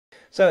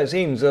So it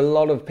seems a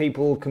lot of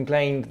people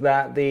complained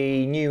that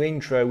the new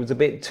intro was a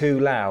bit too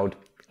loud.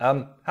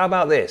 How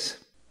about this?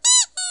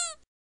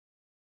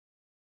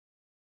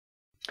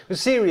 But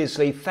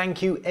seriously,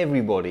 thank you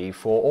everybody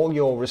for all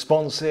your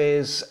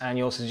responses and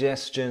your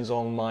suggestions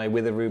on my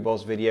With a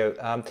rewboss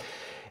video.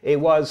 It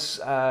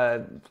was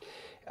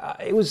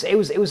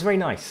very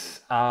nice.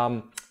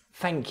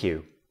 Thank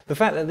you. The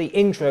fact that the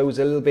intro was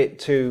a little bit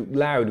too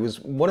loud was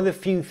one of the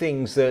few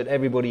things that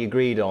everybody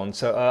agreed on,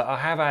 so I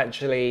have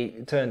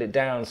actually turned it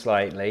down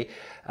slightly.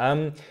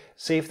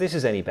 See if this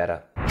is any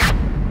better.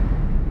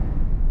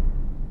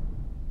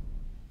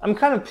 I'm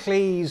kind of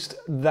pleased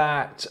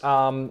that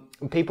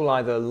people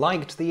either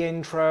liked the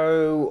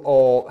intro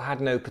or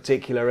had no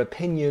particular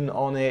opinion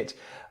on it.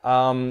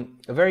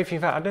 Very few,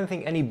 in fact, I don't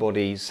think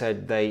anybody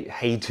said they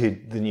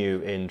hated the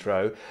new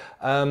intro.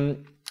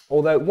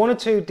 Although one or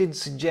two did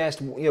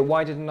suggest,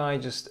 why didn't I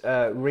just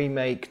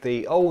remake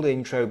the old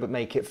intro but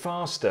make it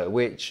faster,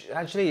 which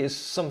actually is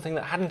something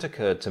that hadn't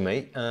occurred to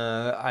me.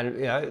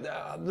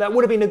 That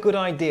would have been a good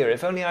idea.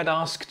 If only I'd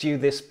asked you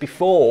this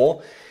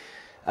before,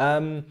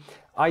 that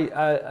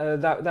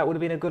would have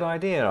been a good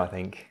idea, I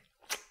think.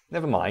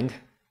 Never mind.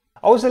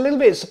 I was a little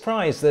bit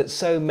surprised that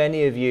so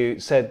many of you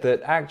said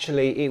that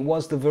actually it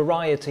was the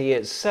variety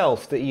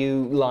itself that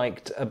you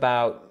liked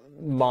about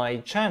my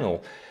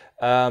channel.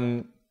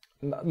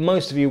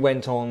 Most of you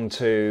went on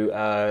to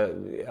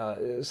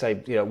say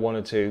one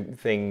or two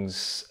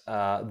things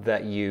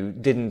that you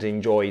didn't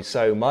enjoy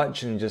so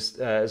much, and just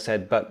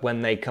said, but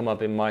when they come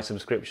up in my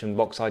subscription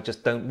box I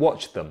just don't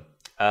watch them,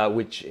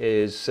 which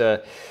is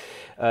a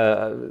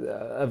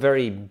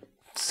very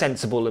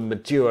sensible and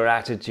mature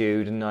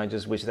attitude, and I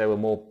just wish there were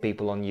more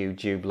people on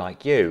YouTube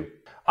like you.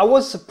 I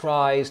was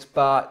surprised,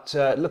 but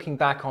looking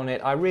back on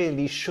it, I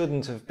really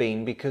shouldn't have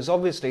been, because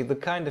obviously the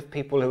kind of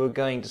people who are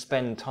going to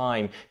spend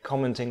time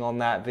commenting on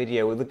that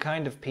video were the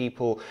kind of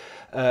people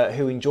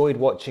who enjoyed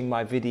watching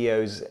my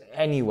videos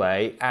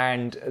anyway,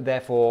 and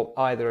therefore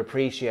either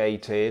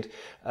appreciated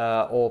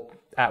or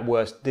at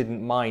worst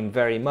didn't mind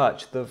very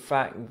much the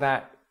fact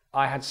that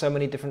I had so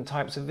many different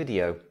types of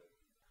video.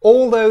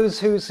 All those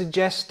who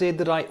suggested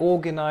that I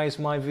organise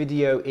my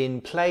video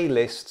in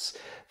playlists,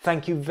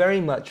 thank you very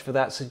much for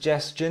that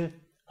suggestion.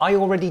 I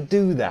already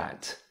do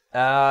that.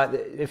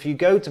 If you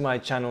go to my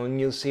channel, and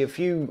you'll see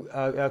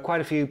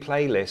quite a few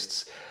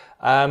playlists.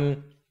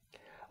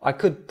 I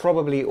could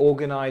probably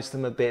organise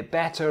them a bit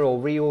better or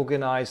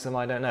reorganise them,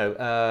 I don't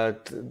know.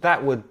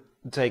 That would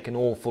take an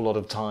awful lot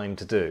of time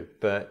to do,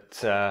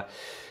 but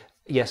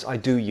yes, I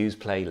do use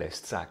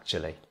playlists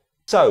actually.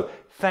 So,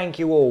 thank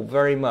you all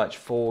very much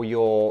for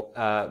your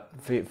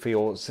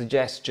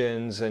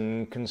suggestions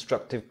and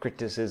constructive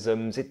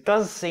criticisms. It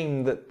does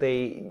seem that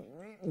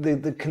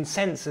the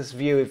consensus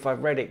view, if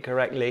I've read it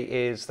correctly,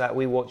 is that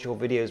we watch your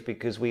videos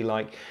because we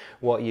like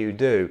what you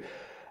do.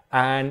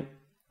 And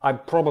I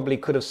probably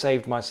could have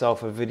saved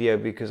myself a video,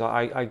 because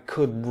I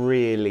could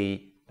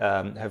really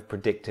have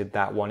predicted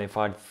that one if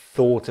I'd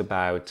thought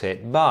about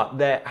it. But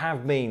there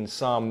have been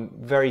some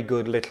very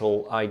good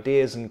little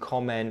ideas and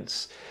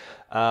comments.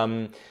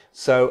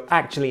 So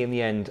actually, in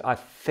the end, I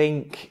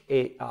think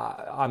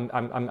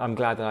I'm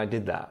glad that I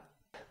did that.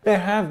 There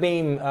have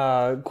been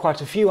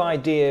quite a few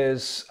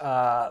ideas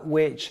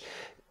which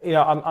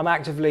I'm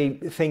actively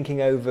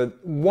thinking over.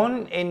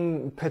 One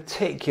in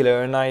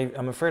particular, and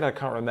I'm afraid I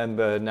can't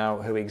remember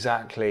now who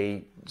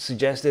exactly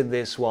suggested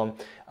this one,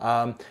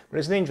 but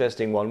it's an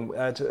interesting one,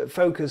 to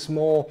focus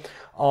more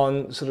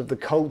on sort of the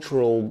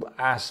cultural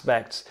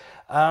aspects.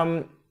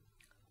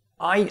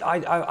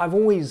 I've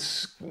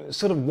always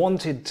sort of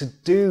wanted to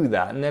do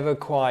that, never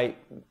quite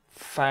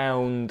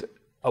found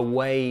a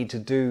way to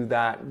do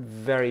that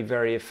very,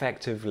 very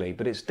effectively.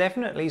 But it's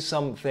definitely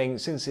something,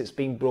 since it's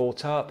been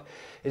brought up,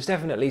 it's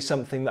definitely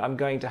something that I'm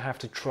going to have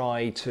to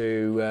try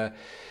to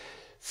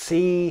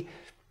see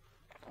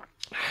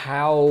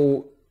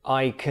how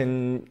I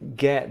can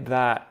get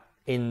that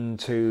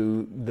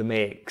into the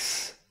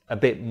mix a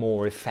bit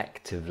more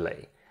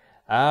effectively.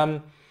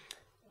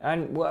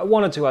 And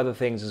one or two other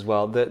things as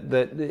well, that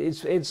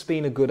it's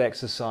been a good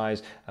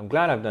exercise. I'm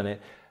glad I've done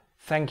it.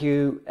 Thank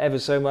you ever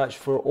so much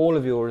for all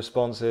of your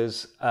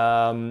responses.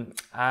 And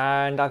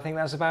I think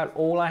that's about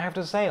all I have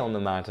to say on the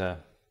matter.